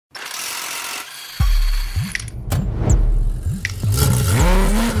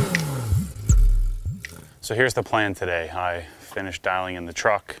So here's the plan today. I finished dialing in the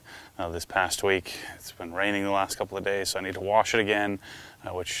truck this past week. It's been raining the last couple of days, so I need to wash it again,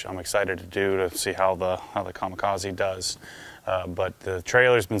 which I'm excited to do to see how the Kamikaze does. But the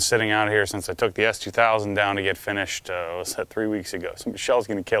trailer's been sitting out here since I took the S2000 down to get finished. Was that 3 weeks ago? So Michelle's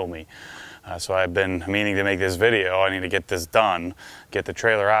gonna kill me. So I've been meaning to make this video. I need to get this done, get the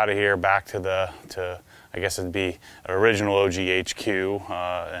trailer out of here, back to I guess it'd be original OGHQ,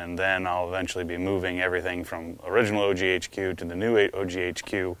 and then I'll eventually be moving everything from original OGHQ to the new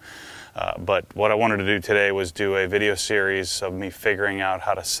OGHQ. But what I wanted to do today was do a video series of me figuring out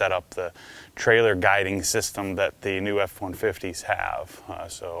how to set up the trailer guiding system that the new F150s have.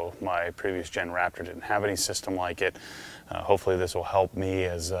 So my previous gen Raptor didn't have any system like it. Hopefully this will help me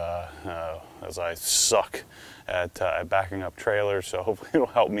as I suck at backing up trailers, so hopefully it'll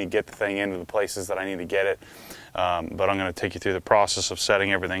help me get the thing into the places that I need to get it. But I'm going to take you through the process of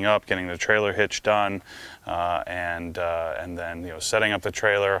setting everything up, getting the trailer hitch done, and then setting up the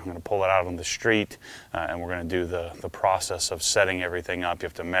trailer. I'm going to pull it out on the street, and we're going to do the process of setting everything up. You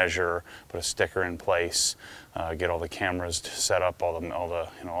have to measure, put a sticker in place, get all the cameras set up, all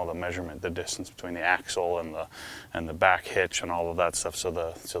the measurement, the distance between the axle and the back hitch and all of that stuff, so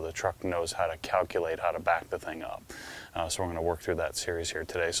the truck knows how to calculate how to back the thing up. So we're going to work through that series here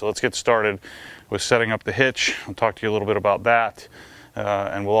today. So let's get started with setting up the hitch. I'll talk to you a little bit about that,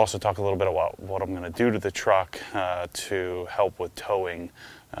 and we'll also talk a little bit about what I'm going to do to the truck to help with towing.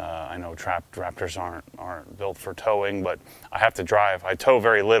 I know Raptors aren't built for towing, but I have to drive. I tow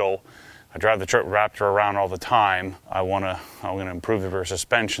very little. I drive the Raptor around all the time. I'm gonna improve the rear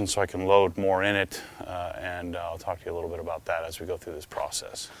suspension so I can load more in it, and I'll talk to you a little bit about that as we go through this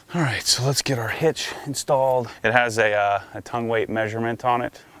process. All right, so let's get our hitch installed. It has a tongue weight measurement on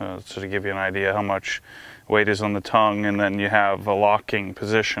it, so to give you an idea how much weight is on the tongue, and then you have a locking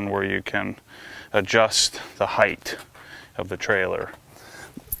position where you can adjust the height of the trailer.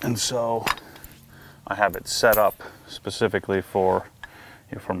 And so I have it set up specifically for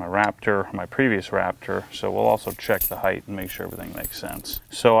my Raptor, my previous Raptor, so we'll also check the height and make sure everything makes sense.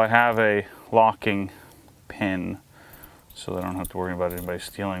 So I have a locking pin so that I don't have to worry about anybody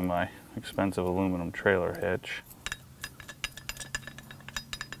stealing my expensive aluminum trailer hitch.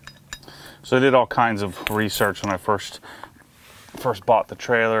 So I did all kinds of research when I first bought the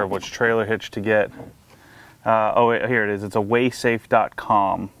trailer, which trailer hitch to get. Oh, wait, here it is. It's a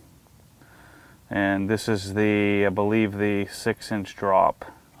waysafe.com. And this is I believe the 6-inch drop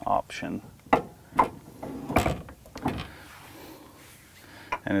option.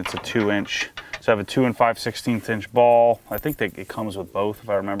 And it's a 2-inch. So I have a 2 5/16 inch ball. I think it comes with both, if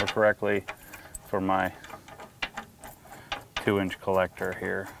I remember correctly, for my 2-inch collector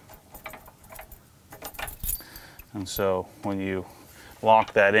here. And so when you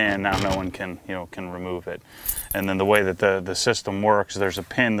lock that in, now no one can remove it. And then the way that the system works, there's a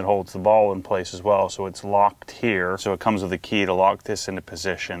pin that holds the ball in place as well, so it's locked here. So it comes with a key to lock this into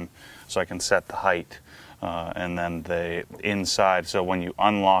position so I can set the height. And then the inside, so when you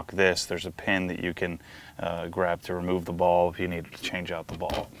unlock this, there's a pin that you can grab to remove the ball if you need to change out the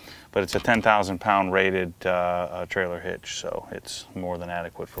ball. But it's a 10,000 pound rated trailer hitch, so it's more than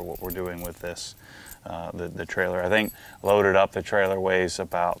adequate for what we're doing with this. The trailer, I think, loaded up, the trailer weighs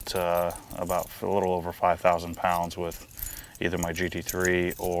about a little over 5,000 pounds with either my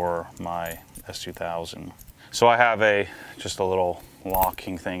GT3 or my S2000. So I have just a little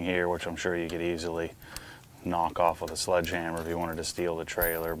locking thing here, which I'm sure you could easily knock off with a sledgehammer if you wanted to steal the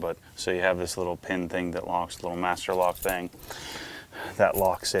trailer. But so you have this little pin thing that locks, the little master lock thing that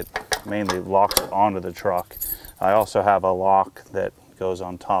locks it, mainly locks it onto the truck. I also have a lock that goes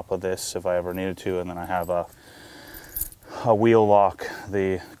on top of this if I ever needed to, and then I have a wheel lock,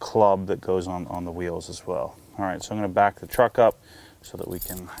 the club that goes on the wheels as well. All right, so I'm going to back the truck up so that we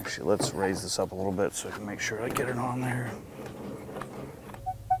can actually, let's raise this up a little bit so I can make sure I get it on there.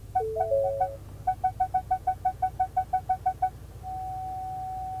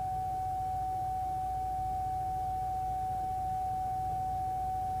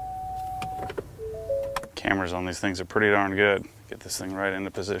 Cameras on these things are pretty darn good. Get this thing right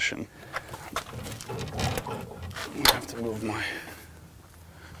into position. I have to move my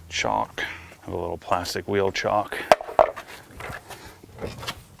chalk. I have a little plastic wheel chalk.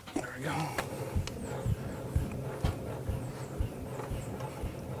 There we go.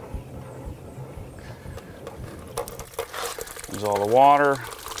 There's all the water.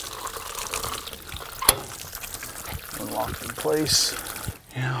 And locked in place.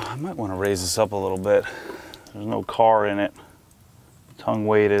 I might want to raise this up a little bit. There's no car in it. Tongue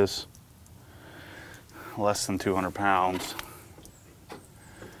weight is less than 200 pounds.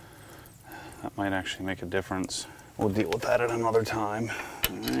 That might actually make a difference. We'll deal with that at another time.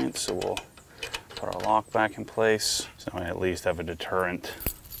 All right, so we'll put our lock back in place. So I at least have a deterrent.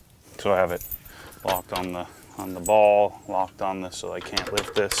 So I have it locked on the ball, locked on this so I can't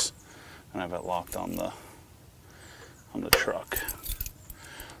lift this, and I have it locked on the truck.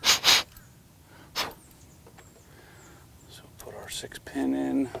 So put our 6-pin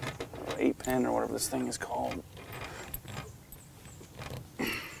in, or 8-pin, or whatever this thing is called.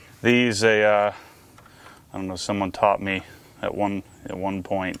 These, I don't know, someone taught me at one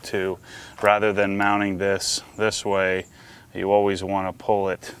point to, rather than mounting this way, you always want to pull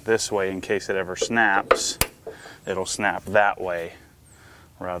it this way in case it ever snaps. It'll snap that way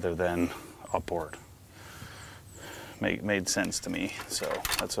rather than upward. Made sense to me, so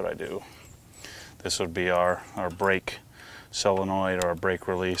that's what I do. This would be our brake solenoid or our brake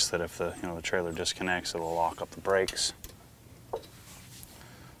release, that if the trailer disconnects, it'll lock up the brakes.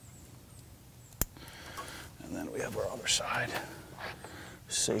 And then we have our other side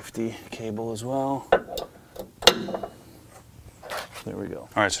safety cable as well. There we go.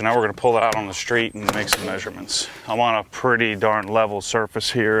 All right, so now we're gonna pull that out on the street and make some measurements. I'm on a pretty darn level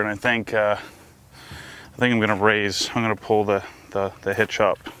surface here, and I think I'm gonna pull the hitch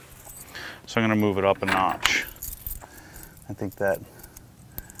up. So I'm gonna move it up a notch. I think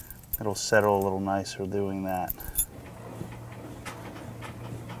it'll settle a little nicer doing that.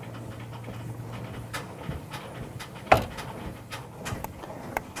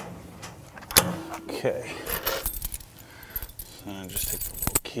 Okay. So just take the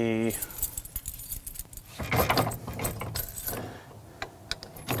little key.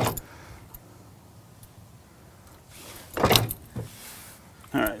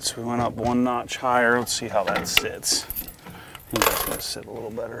 All right, so we went up one notch higher. Let's see how that sits. I think that's gonna sit a little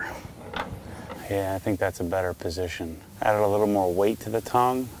better. Yeah, I think that's a better position. Added a little more weight to the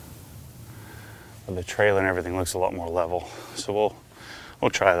tongue. But the trailer and everything looks a lot more level. So we'll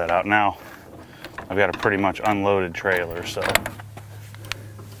try that out. Now, I've got a pretty much unloaded trailer, so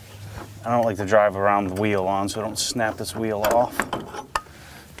I don't like to drive around the wheel on, so I don't snap this wheel off.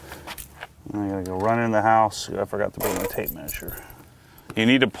 I gotta go run in the house. I forgot to bring my tape measure. You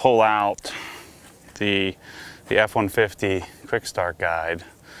need to pull out the F150 quick start guide,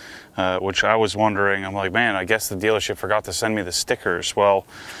 which I was wondering, I'm like, man, I guess the dealership forgot to send me the stickers. Well,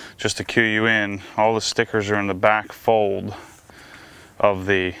 just to cue you in, all the stickers are in the back fold of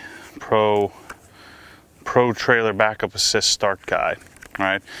the Pro Trailer Backup Assist Start Guide,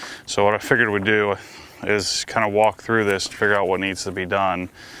 right? So what I figured we'd do is kind of walk through this and figure out what needs to be done.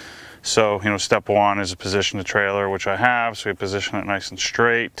 So, step one is to position the trailer, which I have, so we position it nice and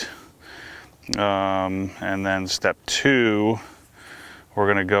straight. And then step two, we're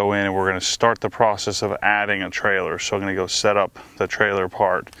gonna go in and we're gonna start the process of adding a trailer. So I'm gonna go set up the trailer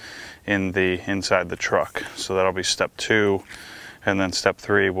part inside the truck. So that'll be step two. And then step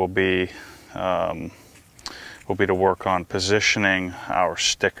three will be to work on positioning our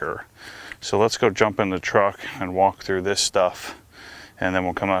sticker. So let's go jump in the truck and walk through this stuff, and then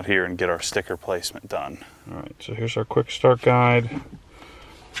we'll come out here and get our sticker placement done. All right, so here's our quick start guide.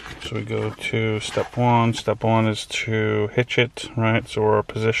 So we go to step one. Step one is to hitch it, right? So we're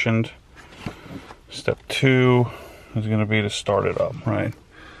positioned. Step two is going to be to start it up, right?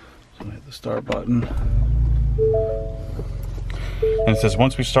 So hit the start button. And it says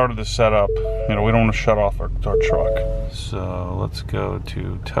once we started the setup, we don't want to shut off our truck. So let's go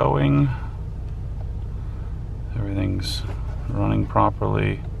to towing. Everything's running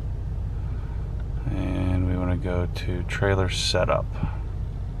properly. And we want to go to trailer setup. So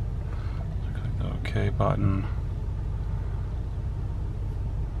click the OK button.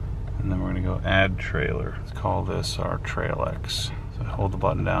 And then we're going to go add trailer. Let's call this our Trail X. So hold the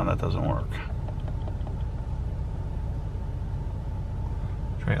button down, that doesn't work.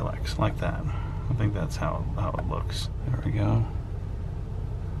 Trail X, like that. I think that's how it looks. There we go.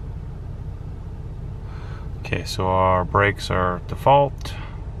 Okay, so our brakes are default.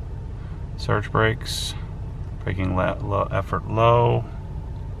 Surge brakes. Braking low, effort low.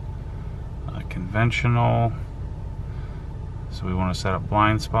 Conventional. So we want to set up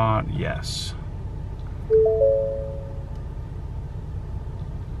blind spot. Yes.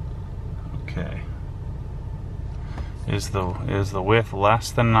 Okay. Is the width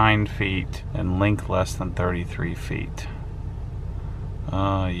less than 9 feet and length less than 33 feet?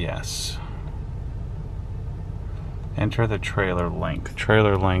 Yes. Enter the trailer length.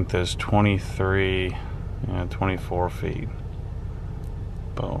 Trailer length is 24 feet.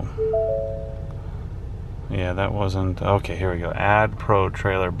 Boom. Yeah, that wasn't, okay, here we go. Add Pro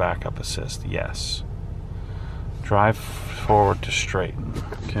Trailer Backup Assist, yes. Drive forward to straight.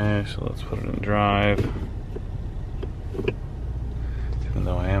 Okay, so let's put it in drive. Even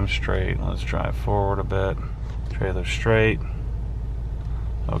though I am straight, let's drive forward a bit. Trailer straight.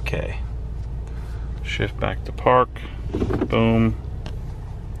 Okay. Shift back to park. Boom.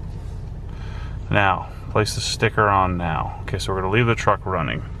 Now, place the sticker on now. Okay, so we're gonna leave the truck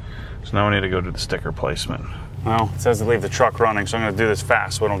running. So now we need to go to the sticker placement. Well, it says to leave the truck running, so I'm gonna do this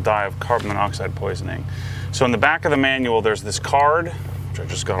fast so we don't die of carbon monoxide poisoning. So in the back of the manual, there's this card, which I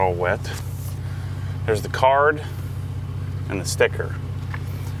just got all wet. There's the card and the sticker.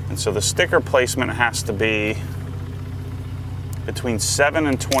 And so the sticker placement has to be between 7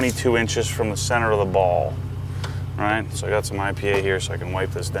 and 22 inches from the center of the ball. All right, so I got some IPA here so I can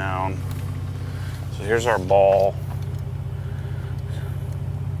wipe this down. So here's our ball.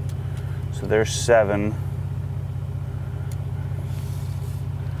 So there's 7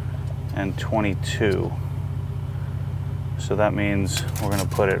 and 22. So that means we're gonna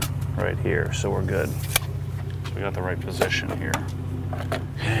put it right here, so we're good. So we got the right position here.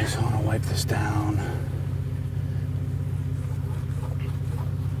 Okay, so I'm gonna wipe this down.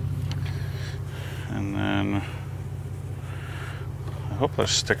 And then I hope the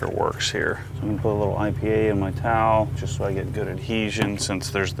sticker works here. So I'm gonna put a little IPA in my towel just so I get good adhesion, since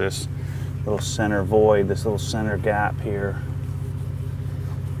there's this little center void, this little center gap here.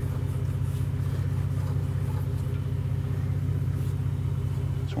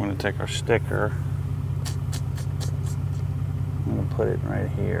 So we're gonna take our sticker, I'm gonna put it right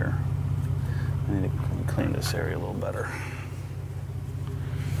here. I need to clean this area a little better.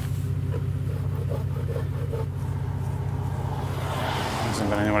 Hasn't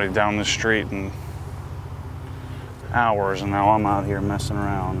been anybody down the street in hours, and now I'm out here messing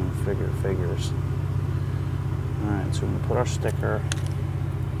around and figures. All right, so we're gonna put our sticker.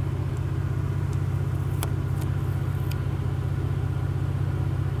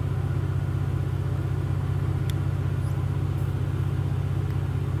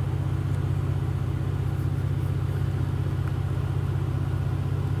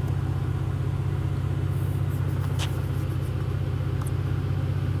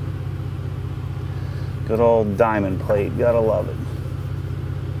 Good old diamond plate, gotta love it.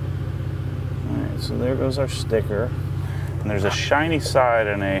 All right, so there goes our sticker. And there's a shiny side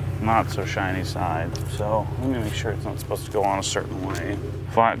and a not so shiny side. So let me make sure it's not supposed to go on a certain way.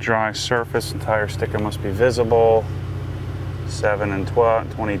 Flat, dry surface, entire sticker must be visible. 7 and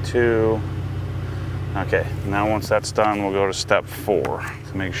 22. Okay, now once that's done, we'll go to step 4.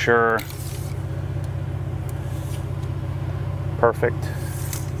 To make sure. Perfect.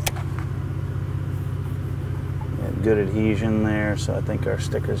 Good adhesion there, so I think our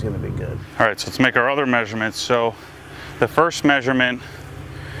sticker is going to be good. All right, so let's make our other measurements. So the first measurement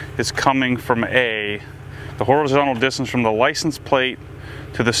is coming from the horizontal distance from the license plate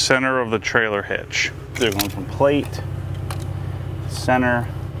to the center of the trailer hitch. They're going from plate to center,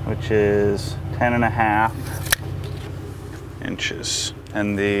 which is 10.5 inches.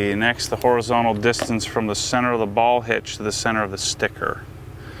 And the horizontal distance from the center of the ball hitch to the center of the sticker.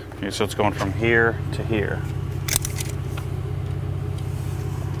 Okay, so it's going from here to here.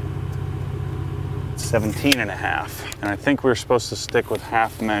 17.5. And I think we're supposed to stick with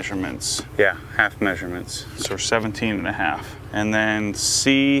half measurements. Yeah, half measurements. So 17.5. And then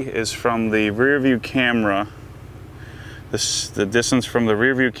C is from the rear view camera, the distance from the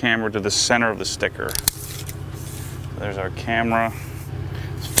rear view camera to the center of the sticker. So there's our camera,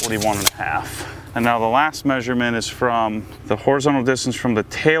 it's 41.5. And now the last measurement is from the horizontal distance from the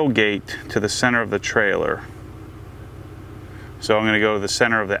tailgate to the center of the trailer. So I'm gonna go to the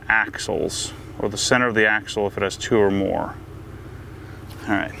center of the axles, or the center of the axle if it has 2 or more. All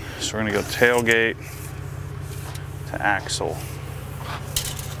right, so we're gonna go tailgate to axle.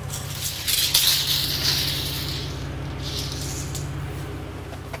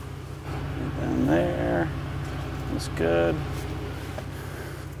 Down there, that's good.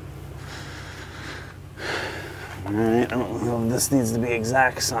 All right, I don't know if this needs to be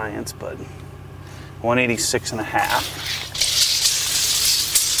exact science, but 186.5.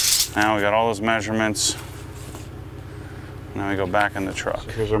 Now we got all those measurements. Now we go back in the truck. So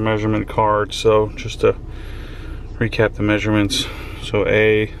here's our measurement card. So just to recap the measurements. So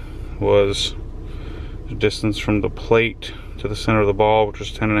A was the distance from the plate to the center of the ball, which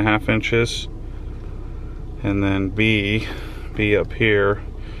was 10.5 inches. And then B up here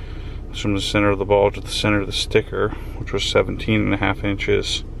was from the center of the ball to the center of the sticker, which was 17.5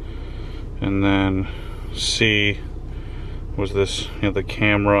 inches. And then C was this, the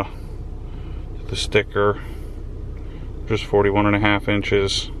camera, the sticker, just 41.5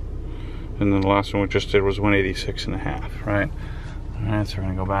 inches, And then the last one we just did was 186.5, right? All right, so we're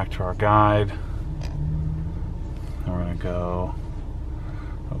gonna go back to our guide. And we're gonna go,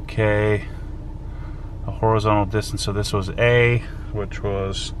 okay, a horizontal distance. So this was A, which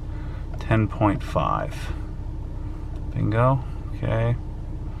was 10.5. Bingo, okay.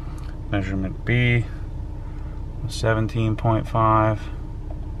 Measurement B was 17.5.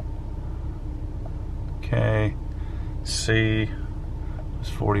 Okay. C was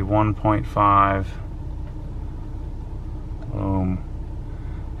 41.5. Boom.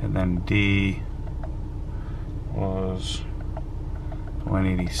 And then D was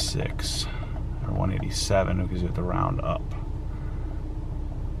 186 or 187 because you have to round up.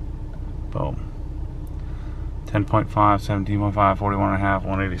 Boom. 10.5, 17.5, 41.5,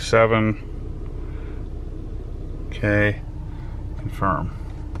 187. Okay. Confirm.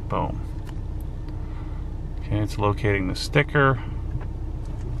 Boom. Okay, it's locating the sticker.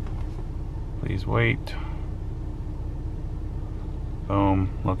 Please wait. Boom.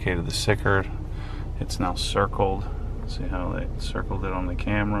 Located the sticker. It's now circled. See how they circled it on the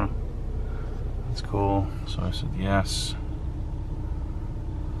camera? That's cool. So I said yes.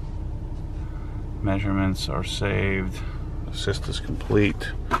 Measurements are saved. Assist is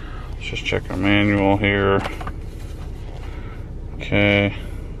complete. Let's just check our manual here. Okay.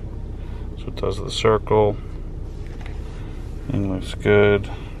 So it does the circle. Thing looks good.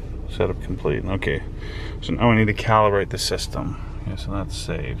 Setup complete. Okay. So now we need to calibrate the system. Okay, so that's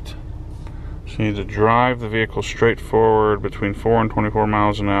saved. So you need to drive the vehicle straight forward between 4 and 24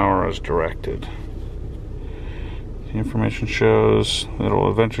 miles an hour as directed. The information shows that it will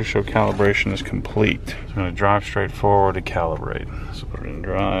eventually show calibration is complete. So I'm going to drive straight forward to calibrate. So put it in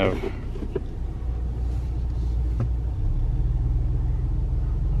drive.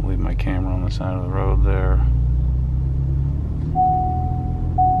 I'll leave my camera on the side of the road there.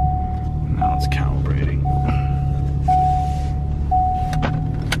 Now it's calibrating.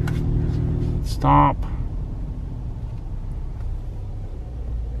 Stop.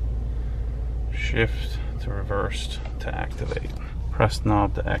 Shift to reverse to activate. Press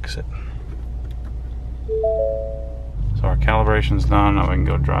knob to exit. So our calibration's done. Now we can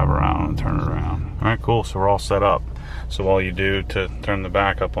go drive around and turn it around. All right, cool. So we're all set up. So all you do to turn the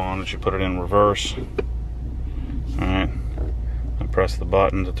backup on is you put it in reverse. All right. And press the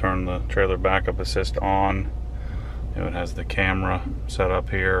button to turn the trailer backup assist on. It has the camera set up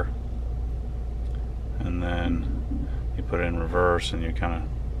here. And then you put it in reverse and you kind of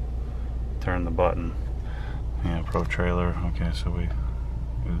turn the button. Yeah, Pro Trailer. Okay, so we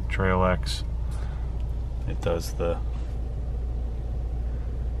do Trail X. It does the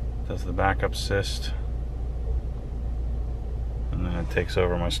backup assist, and then it takes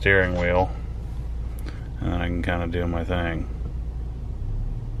over my steering wheel, and then I can kind of do my thing.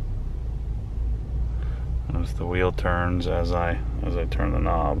 Notice the wheel turns as I turn the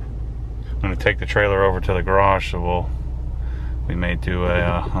knob. I'm going to take the trailer over to the garage, so we may do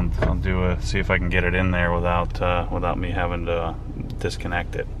I'll do a see if I can get it in there without me having to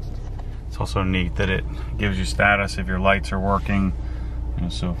disconnect it. It's also neat that it gives you status if your lights are working. You know,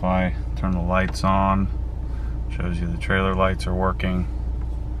 so if I turn the lights on, it shows you the trailer lights are working.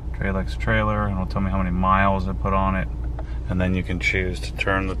 Trail-X trailer, and it'll tell me how many miles I put on it. And then you can choose to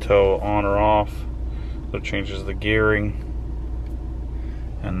turn the tow on or off. So it changes the gearing.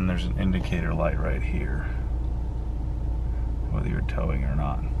 And then there's an indicator light right here, whether you're towing or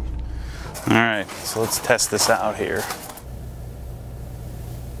not. All right, so let's test this out here.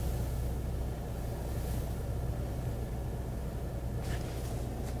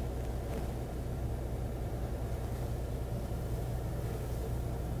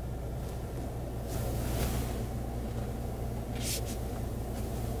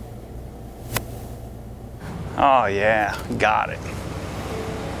 Oh yeah, got it.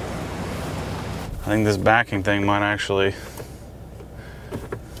 I think this backing thing might actually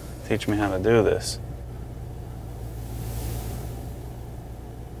teach me how to do this.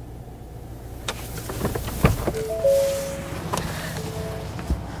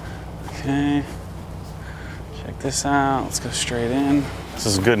 Okay, check this out. Let's go straight in. This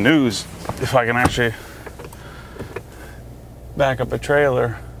is good news. If I can actually back up a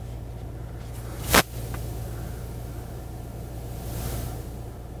trailer.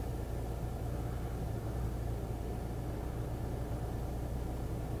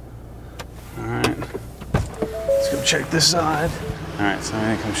 Check this side. All right, so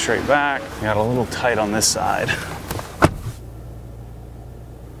I'm gonna come straight back. Got a little tight on this side.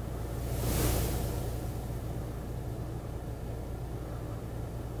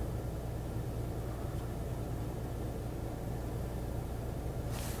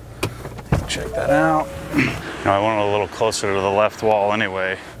 check that out. I want it a little closer to the left wall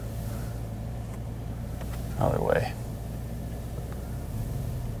anyway. Other way.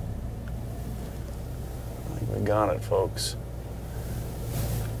 I think we got it, folks.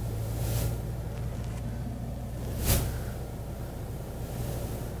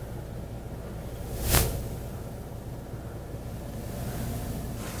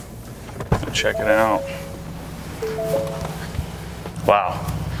 Check it out. Wow,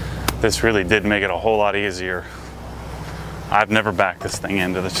 this really did make it a whole lot easier. I've never backed this thing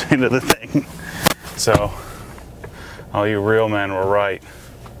into the thing. So, all you real men were right.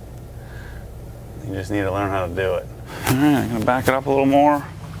 You just need to learn how to do it. All right, I'm gonna back it up a little more.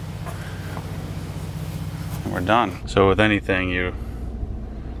 And we're done. So with anything, you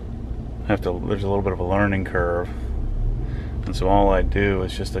have to, there's a little bit of a learning curve. And so all I do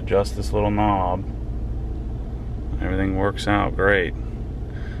is just adjust this little knob. Everything works out great.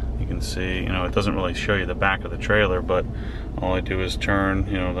 You can see, you know, it doesn't really show you the back of the trailer, but all I do is turn,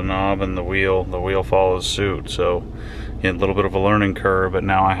 you know, the knob and the wheel follows suit. So yeah, a little bit of a learning curve, but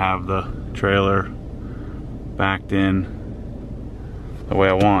now I have the trailer backed in the way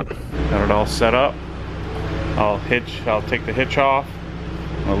I want. Got it all set up. I'll take the hitch off.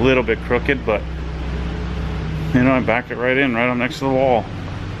 I'm a little bit crooked, but you know, I backed it right in, right up next to the wall.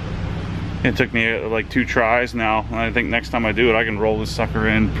 It took me like 2 tries now. I think next time I do it, I can roll this sucker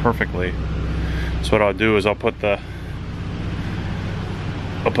in perfectly. So what I'll do is I'll put the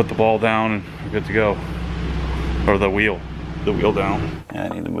ball down and we're good to go. Or the wheel down. Yeah, I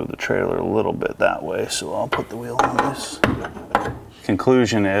need to move the trailer a little bit that way, so I'll put the wheel on this.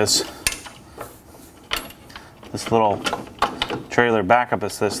 Conclusion is, this little trailer backup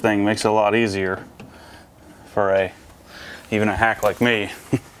as this thing makes it a lot easier for even a hack like me.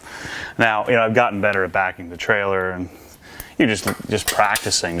 Now, you know, I've gotten better at backing the trailer, and you're just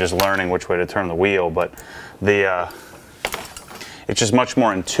practicing, just learning which way to turn the wheel, but it's just much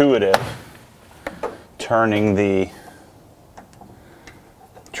more intuitive turning the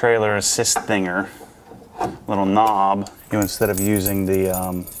trailer assist thinger, little knob, instead of using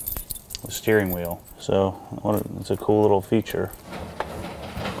the steering wheel. So it's a cool little feature.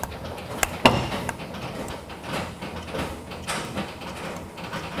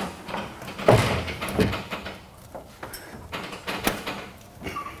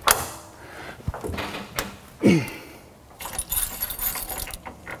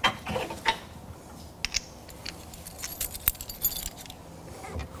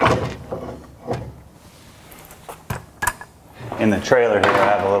 In the trailer here,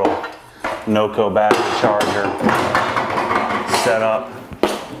 I have a little NOCO battery charger set up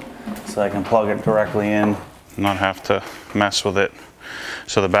so I can plug it directly in, not have to mess with it,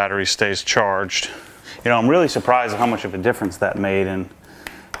 so the battery stays charged. You know, I'm really surprised at how much of a difference that made in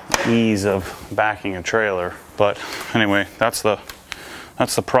ease of backing a trailer. But anyway, that's the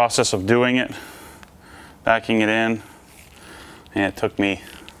process of doing it, backing it in, and it took me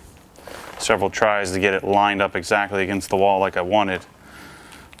several tries to get it lined up exactly against the wall like I wanted.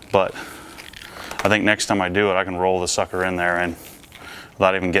 But I think next time I do it, I can roll the sucker in there and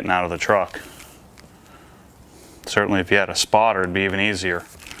without even getting out of the truck. Certainly if you had a spotter, it'd be even easier.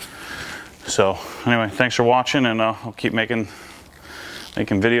 So anyway, thanks for watching, and I'll keep making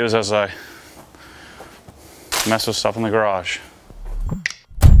videos as I mess with stuff in the garage.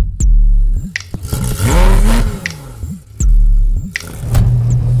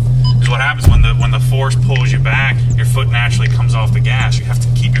 What happens when the force pulls you back, your foot naturally comes off the gas. You have to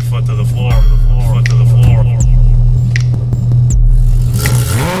keep your foot to the floor.